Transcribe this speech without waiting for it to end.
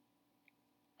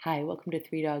Hi, welcome to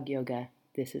Three Dog Yoga.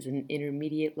 This is an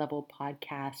intermediate level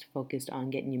podcast focused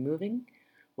on getting you moving.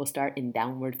 We'll start in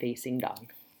downward facing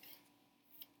dog.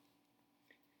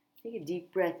 Take a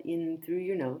deep breath in through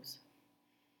your nose,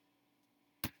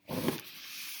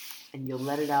 and you'll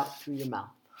let it out through your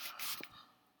mouth.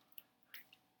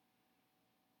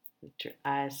 Let your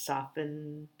eyes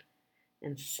soften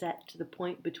and set to the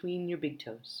point between your big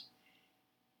toes.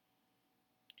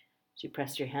 As you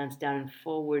press your hands down and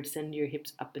forward, send your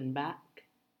hips up and back.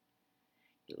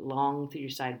 Get long through your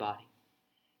side body.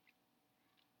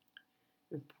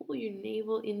 And pull your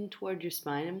navel in toward your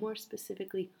spine, and more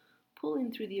specifically, pull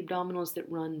in through the abdominals that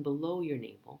run below your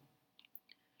navel.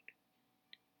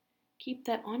 Keep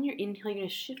that on your inhale. You're going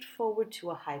to shift forward to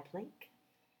a high plank.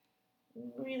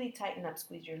 Really tighten up,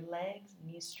 squeeze your legs,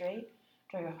 knees straight.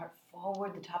 Draw your heart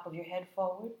forward, the top of your head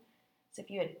forward. As if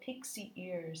you had pixie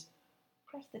ears.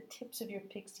 Press the tips of your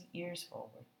pixie ears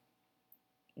forward.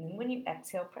 And then when you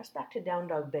exhale, press back to down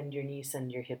dog, bend your knees,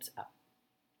 send your hips up.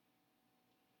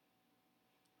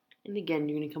 And again,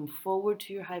 you're going to come forward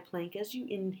to your high plank as you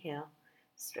inhale.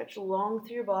 Stretch long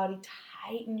through your body,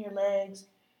 tighten your legs,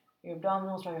 your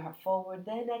abdominals, draw your heart forward.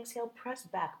 Then exhale, press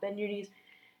back, bend your knees,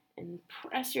 and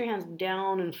press your hands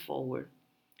down and forward.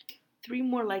 3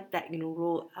 more like that. You're going to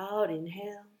roll out,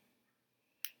 inhale.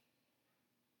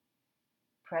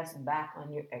 Press back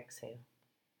on your exhale.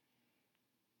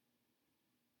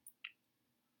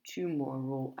 2 more,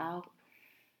 roll out.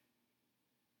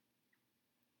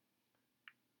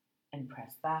 And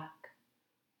press back.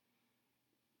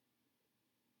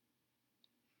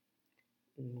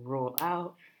 And roll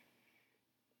out.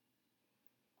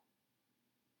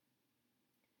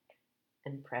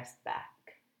 And press back.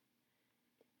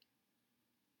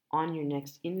 On your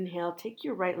next inhale, take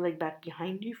your right leg back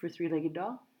behind you for 3-legged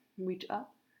dog. Reach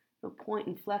up. Point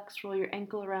and flex, roll your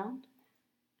ankle around.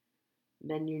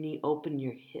 Bend your knee, open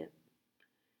your hip.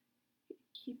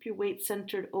 Keep your weight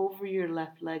centered over your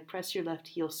left leg. Press your left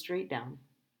heel straight down.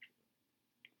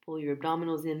 Pull your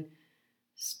abdominals in.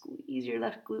 Squeeze your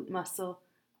left glute muscle.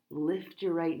 Lift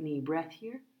your right knee. Breath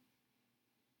here.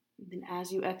 And then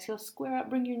as you exhale, square up.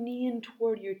 Bring your knee in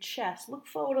toward your chest. Look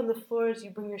forward on the floor as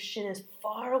you bring your shin as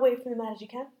far away from the mat as you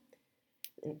can.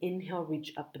 And inhale,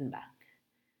 reach up and back.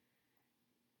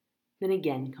 Then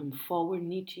again, come forward,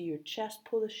 knee to your chest.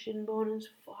 Pull the shin bone as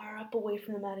far up away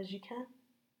from the mat as you can.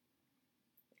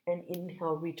 And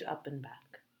inhale, reach up and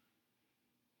back.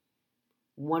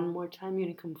 One more time, you're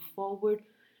going to come forward,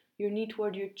 your knee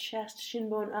toward your chest, shin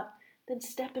bone up. Then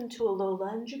step into a low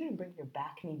lunge. You're going to bring your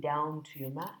back knee down to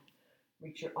your mat.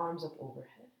 Reach your arms up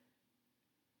overhead.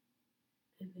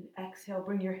 And then exhale,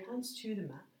 bring your hands to the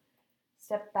mat.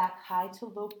 Step back, high to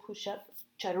low push-up,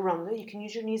 chaturanga. You can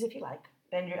use your knees if you like.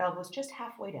 Bend your elbows just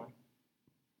halfway down.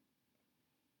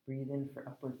 Breathe in for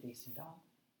upward facing dog.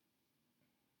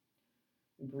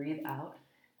 Breathe out,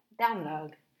 down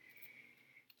dog.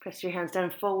 Press your hands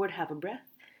down forward, have a breath.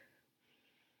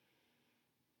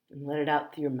 And let it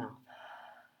out through your mouth.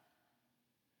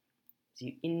 As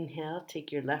you inhale,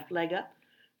 take your left leg up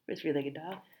for 3-legged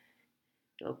dog.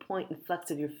 Go point and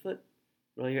flex of your foot.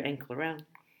 Roll your ankle around.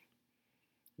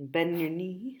 Bend your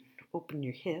knee, open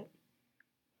your hip.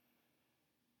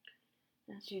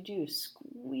 As you do,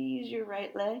 squeeze your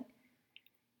right leg.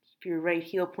 Keep your right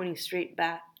heel pointing straight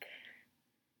back.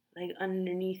 Leg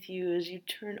underneath you as you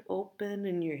turn open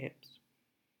in your hips.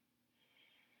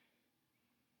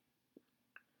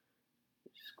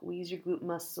 Squeeze your glute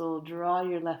muscle, draw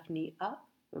your left knee up,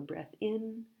 a breath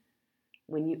in.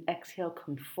 When you exhale,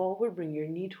 come forward, bring your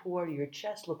knee toward your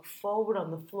chest, look forward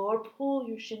on the floor, pull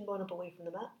your shin bone up away from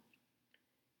the mat.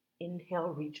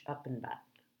 Inhale, reach up and back.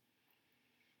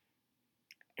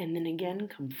 And then again,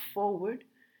 come forward,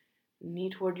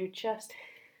 knee toward your chest,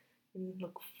 and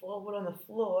look forward on the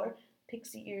floor,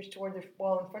 pixie ears toward the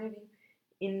wall in front of you.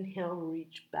 Inhale,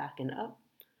 reach back and up.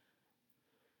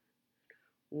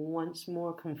 Once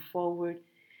more, come forward,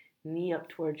 knee up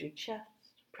towards your chest.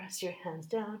 Press your hands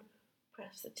down.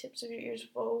 Press the tips of your ears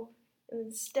forward. And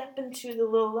then step into the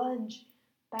low lunge.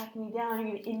 Back knee down.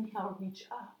 You're going to inhale, reach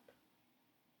up.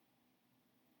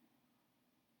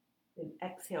 Then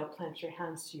exhale, plant your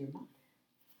hands to your mouth.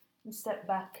 And step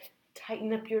back.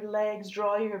 Tighten up your legs.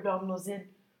 Draw your abdominals in.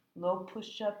 Low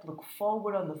push-up. Look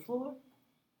forward on the floor.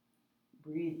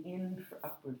 Breathe in for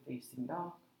upward facing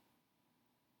dog.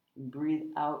 And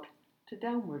breathe out to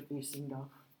downward facing dog.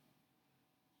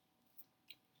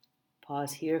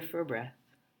 Pause here for a breath.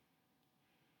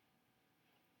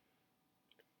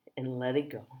 And let it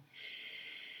go.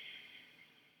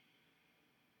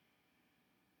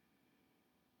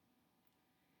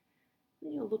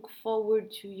 You'll look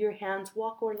forward to your hands.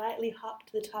 Walk or lightly hop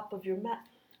to the top of your mat.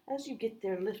 As you get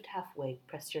there, lift halfway.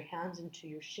 Press your hands into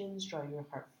your shins. Draw your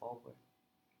heart forward.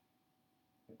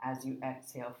 And as you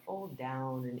exhale, fold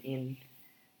down and in.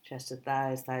 Chest to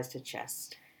thighs, thighs to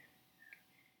chest.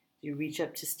 You reach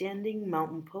up to standing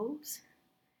mountain pose.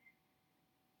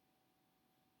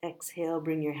 Exhale,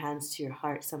 bring your hands to your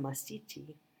heart,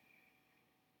 Samastiti.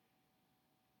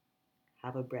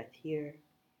 Have a breath here.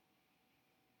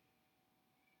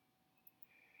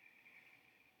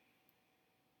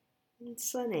 And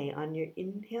Sane, on your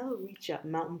inhale, reach up,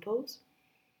 mountain pose.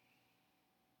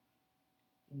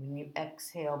 And when you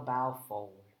exhale, bow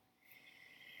forward.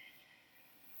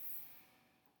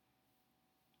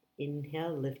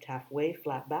 Inhale, lift halfway,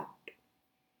 flat back.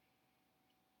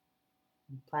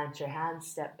 And plant your hands,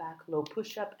 step back, low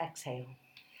push-up, exhale.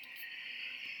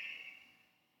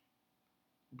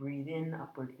 Breathe in,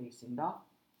 upward facing dog.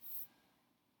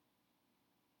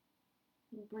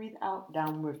 And breathe out,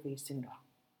 downward facing dog.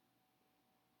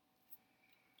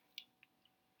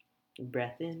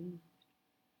 Breath in.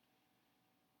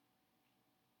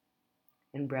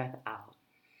 And breath out.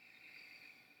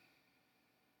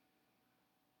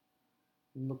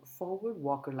 And look forward,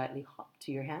 walk or lightly hop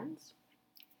to your hands.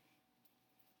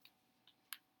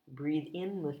 Breathe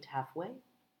in, lift halfway.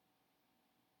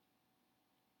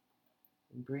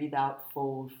 And breathe out,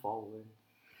 fold forward.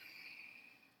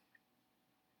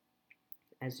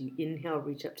 As you inhale,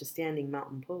 reach up to standing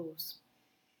mountain pose.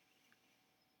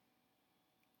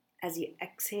 As you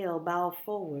exhale, bow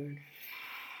forward.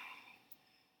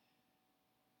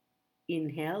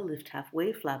 Inhale, lift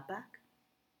halfway, flat back.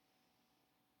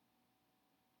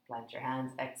 Plant your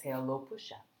hands, exhale, low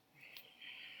push-up.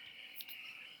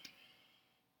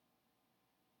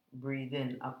 Breathe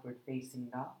in, upward facing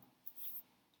dog.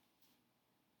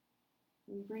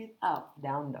 And breathe out,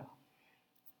 down dog.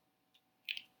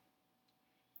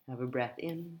 Have a breath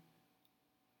in.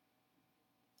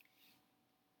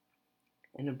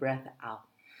 And a breath out.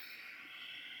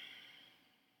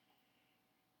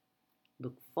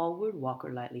 Look forward, walk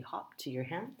or lightly hop to your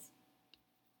hands.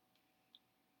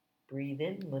 Breathe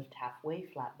in, lift halfway,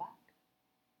 flat back.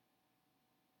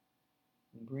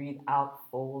 Breathe out,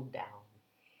 fold down.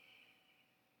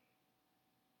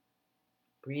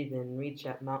 Breathe in, reach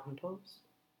up, mountain pose.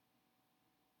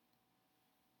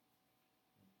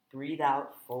 Breathe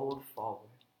out, fold forward.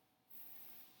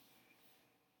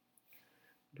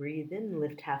 Breathe in,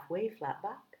 lift halfway, flat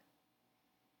back.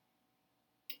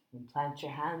 And plant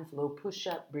your hands, low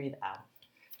push-up, breathe out.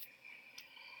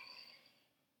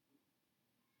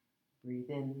 Breathe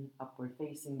in, upward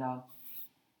facing dog.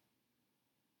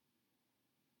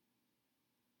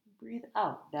 Breathe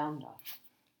out, down dog.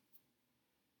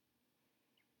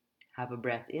 Have a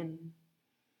breath in.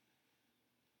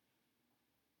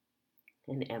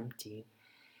 And empty.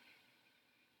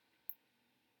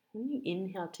 When you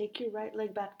inhale, take your right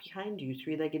leg back behind you,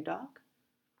 three-legged dog.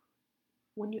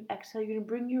 When you exhale, you're going to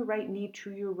bring your right knee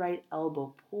to your right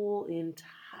elbow. Pull in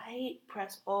tight,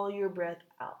 press all your breath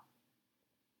out.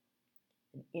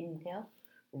 And inhale,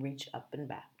 reach up and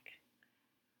back.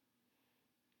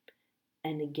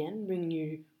 And again, bring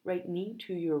your right knee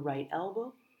to your right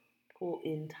elbow. Pull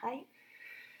in tight.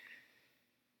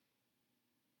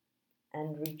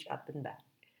 And reach up and back.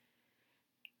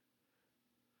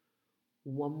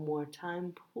 One more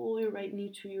time, pull your right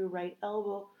knee to your right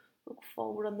elbow. Look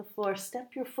forward on the floor. Step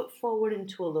your foot forward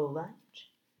into a low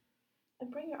lunge. And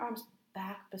bring your arms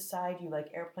back beside you like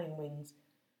airplane wings.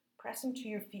 Press into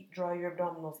your feet, draw your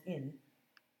abdominals in.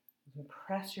 You can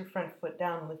press your front foot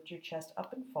down, lift your chest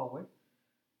up and forward.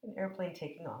 An airplane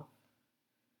taking off.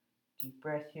 Deep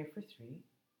breath here for 3.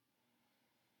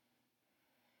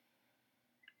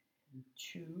 And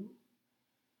 2.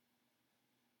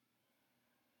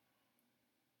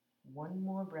 One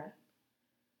more breath.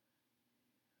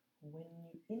 When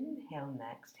you inhale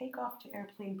next, take off to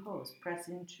airplane pose. Press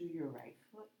into your right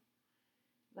foot.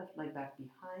 Left leg back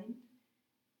behind.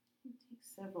 And take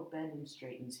several bend and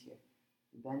straightens here.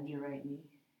 Bend your right knee.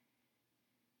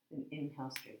 And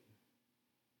inhale, straighten.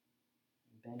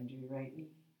 Bend your right knee.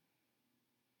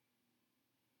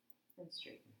 And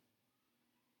straighten.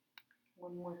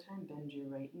 One more time, bend your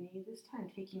right knee. This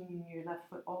time taking your left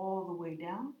foot all the way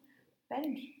down.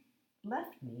 Bend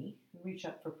left knee, reach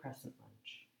up for crescent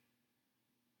lunge.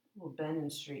 We'll bend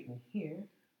and straighten here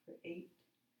for 8,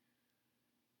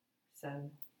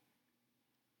 7,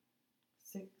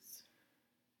 6,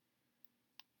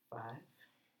 5,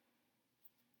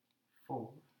 4,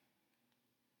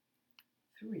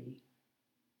 3,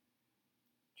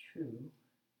 2.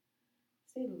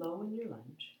 Stay low in your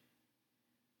lunge.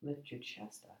 Lift your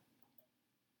chest up.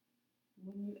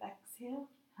 When you exhale,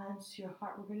 hands to your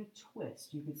heart, we're going to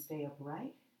twist. You could stay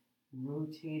upright,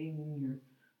 rotating your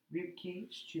rib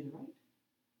cage to the right.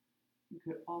 You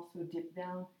could also dip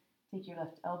down, take your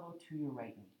left elbow to your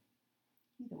right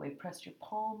knee. Either way, press your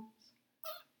palms,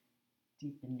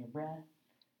 deepen your breath.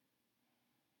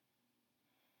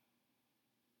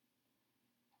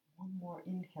 One more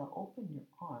inhale, open your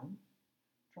arm,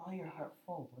 draw your heart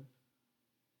forward.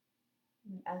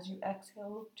 And as you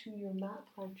exhale, look to your mat,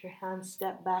 plant your hands,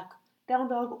 step back, down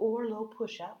dog or low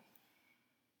push-up.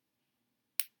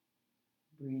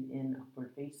 Breathe in,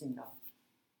 upward facing dog.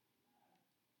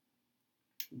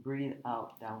 Breathe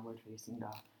out, downward facing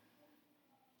dog.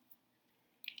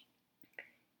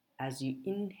 As you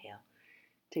inhale,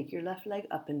 take your left leg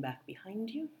up and back behind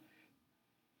you.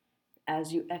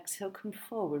 As you exhale, come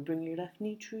forward, bring your left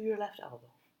knee to your left elbow.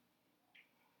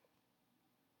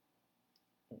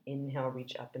 And inhale,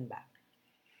 reach up and back.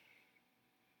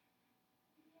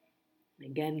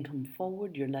 Again, come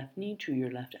forward, your left knee to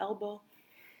your left elbow.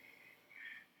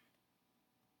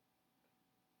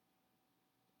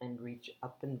 And reach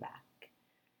up and back.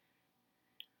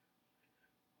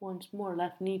 Once more,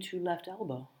 left knee to left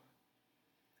elbow.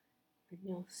 And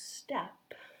you'll step.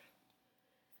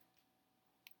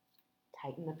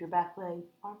 Tighten up your back leg,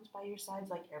 arms by your sides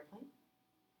like airplane.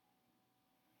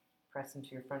 Press into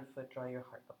your front foot, draw your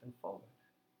heart up and forward.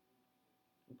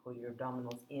 And pull your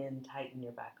abdominals in, tighten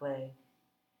your back leg.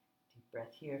 Deep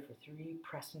breath here for 3,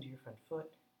 press into your front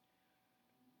foot.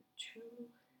 2.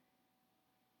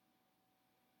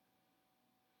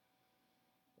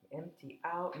 Empty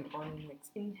out, and on your next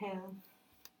inhale,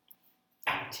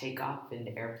 take off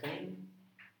into airplane.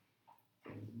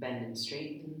 Bend and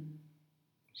straighten,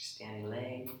 standing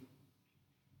leg.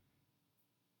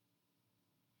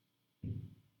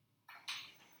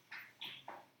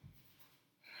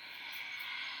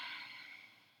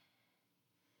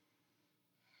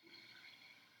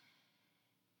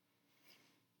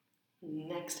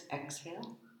 Next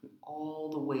exhale, all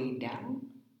the way down.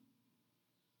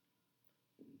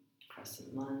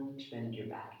 Crescent lunge, bend your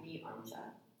back knee, arms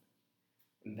up.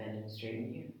 And bend and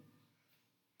straighten here.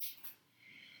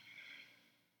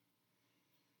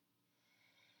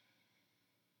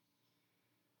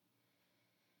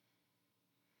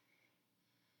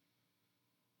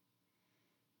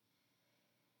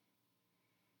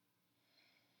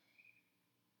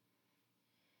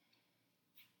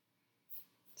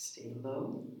 Stay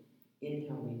low.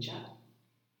 Inhale, reach up.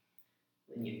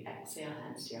 When you exhale,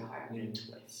 hands to your heart, you're going to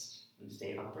twist and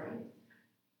stay upright.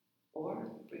 Or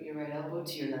bring your right elbow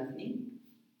to your left knee.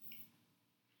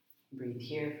 Breathe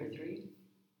here for 3.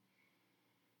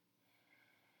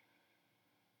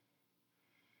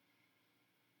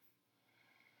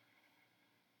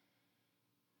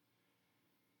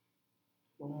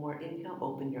 One more inhale,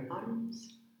 open your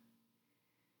arms.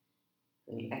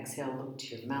 When you exhale, look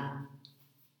to your mat.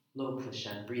 Low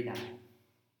push-up, breathe out.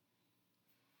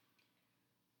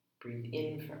 Breathe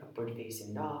in for upward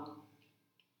facing dog.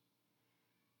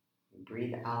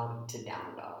 Breathe out to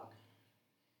down dog.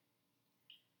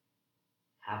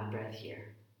 Have a breath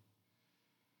here.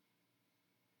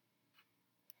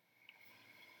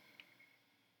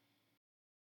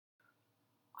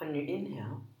 On your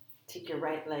inhale, take your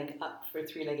right leg up for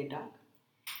 3-legged dog.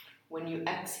 When you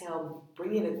exhale,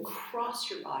 bring it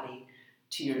across your body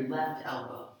to your left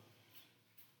elbow.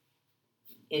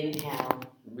 Inhale,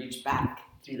 reach back,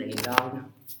 3-legged dog.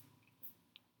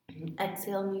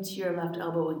 Exhale, knee to your left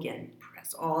elbow again.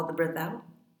 Press all the breath out.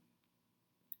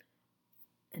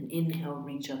 And inhale,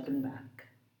 reach up and back.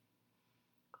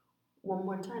 One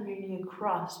more time, your knee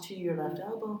across to your left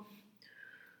elbow.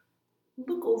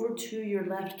 Look over to your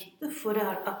left, kick the foot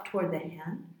out up toward the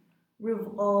hand.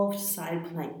 Revolve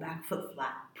side plank, back foot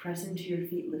flat. Press into your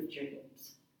feet, lift your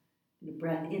hips. And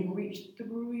breath in, reach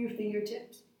through your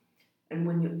fingertips. And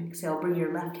when you exhale, bring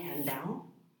your left hand down.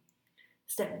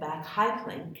 Step back, high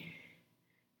plank.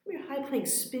 From your high plank,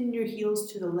 spin your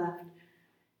heels to the left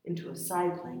into a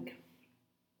side plank.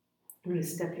 You're going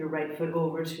to step your right foot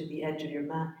over to the edge of your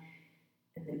mat.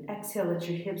 And then exhale, let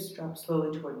your hips drop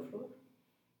slowly toward the floor.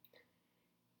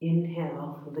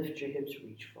 Inhale, lift your hips,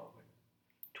 reach forward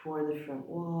toward the front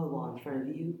wall in front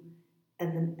of you.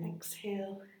 And then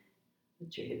exhale,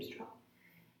 let your hips drop.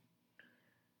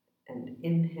 And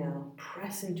inhale,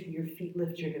 press into your feet,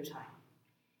 lift your hips high.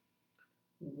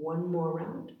 One more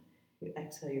round. You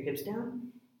exhale, your hips down.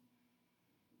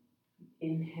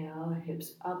 Inhale,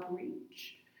 hips up,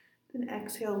 reach. Then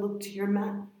exhale, look to your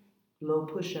mat. Low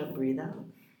push-up, breathe out.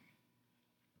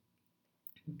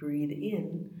 Breathe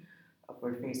in,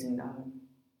 upward facing dog.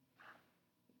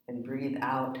 And breathe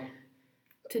out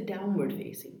to downward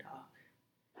facing dog.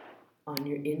 On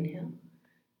your inhale,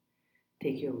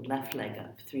 take your left leg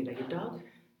up, three-legged dog.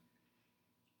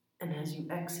 And as you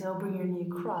exhale, bring your knee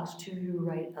across to your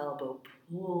right elbow.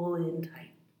 Pull in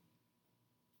tight.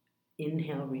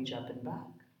 Inhale, reach up and back.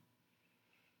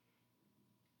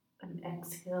 And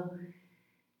exhale,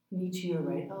 knee to your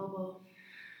right elbow.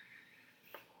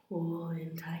 Pull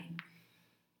in tight.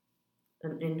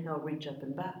 And inhale, reach up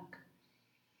and back.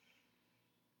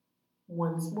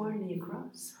 Once more, knee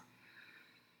across.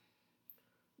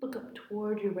 Look up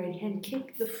toward your right hand.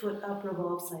 Kick the foot up,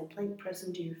 revolve side plank, press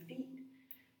into your feet.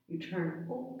 You turn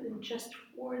open just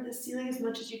toward the ceiling as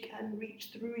much as you can.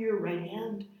 Reach through your right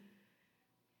hand.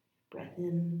 Breath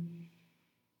in.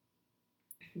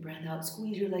 Breath out.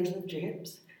 Squeeze your legs, lift your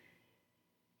hips.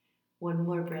 One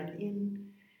more breath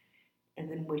in. And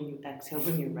then when you exhale,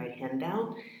 bring your right hand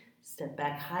down. Step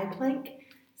back, high plank.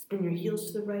 Spin your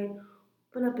heels to the right.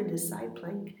 Open up into side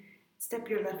plank. Step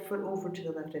your left foot over to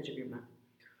the left edge of your mat.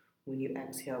 When you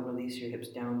exhale, release your hips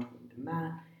down toward the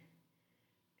mat.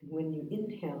 And when you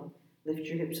inhale, lift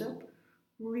your hips up.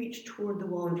 Reach toward the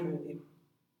wall in front of you.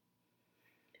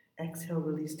 Exhale,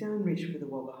 release down, reach for the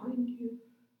wall behind you.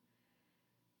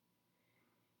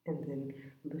 And then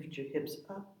lift your hips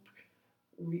up.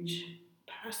 Reach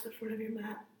past the foot of your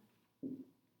mat.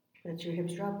 Let your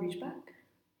hips drop, reach back.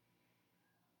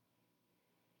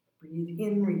 Breathe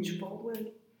in, reach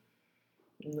forward.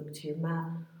 And look to your mat,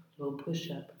 low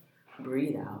push-up.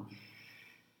 Breathe out.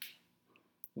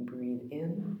 Breathe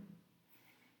in.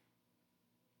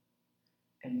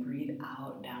 And breathe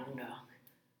out, down dog.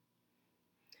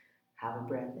 Have a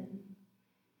breath in.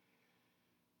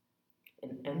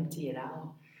 And empty it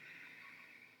out.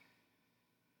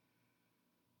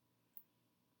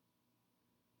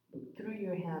 Look through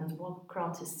your hands, walk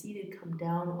across to seated, come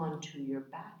down onto your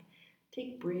back.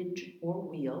 Take bridge or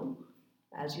wheel,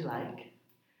 as you like.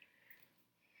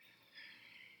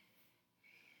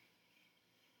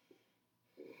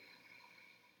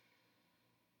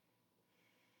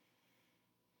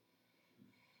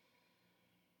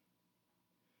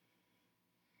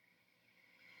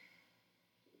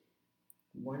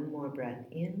 One more breath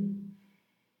in.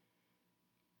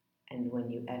 And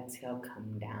when you exhale,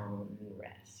 come down and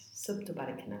rest. Supta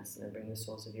Baddha Konasana. Bring the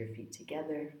soles of your feet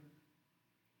together.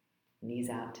 Knees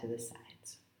out to the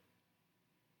sides.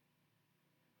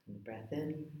 And a breath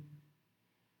in.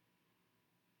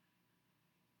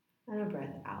 And a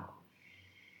breath out.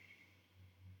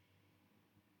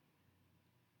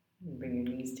 And bring your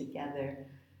knees together.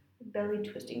 Belly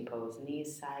twisting pose.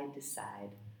 Knees side to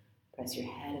side. Press your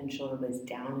head and shoulder blades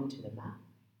down into the mat.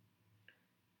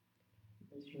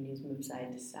 As your knees move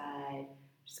side to side,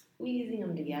 squeezing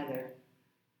them together.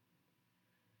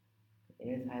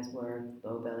 Inner thighs work,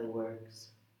 low belly works.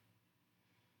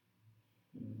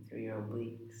 And through your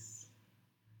obliques.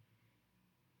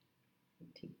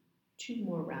 Take 2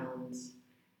 more rounds,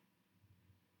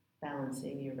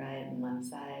 balancing your right and left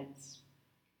sides.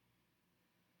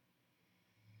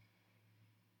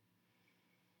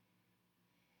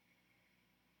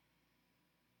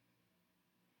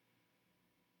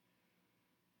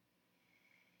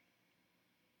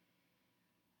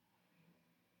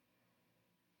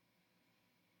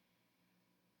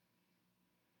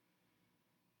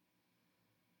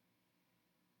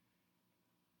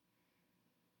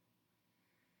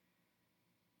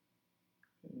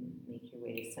 Make your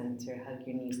way to center, hug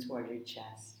your knees toward your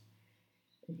chest.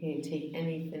 And here, take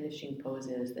any finishing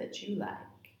poses that you like.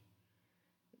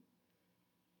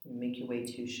 And make your way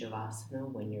to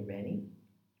Shavasana when you're ready.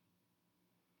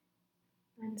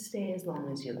 And stay as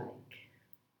long as you like.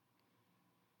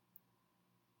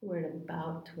 We're at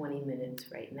about 20 minutes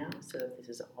right now, so if this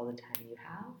is all the time you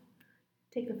have,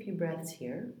 take a few breaths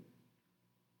here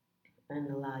and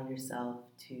allow yourself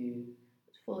to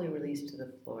fully release to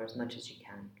the floor as much as you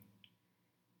can.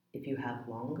 If you have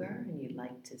longer and you'd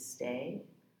like to stay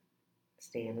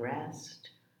and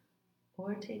rest,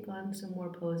 or take on some more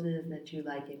poses that you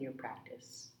like in your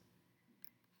practice.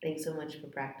 Thanks so much for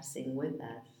practicing with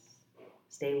us.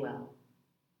 Stay well.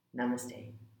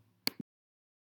 Namaste.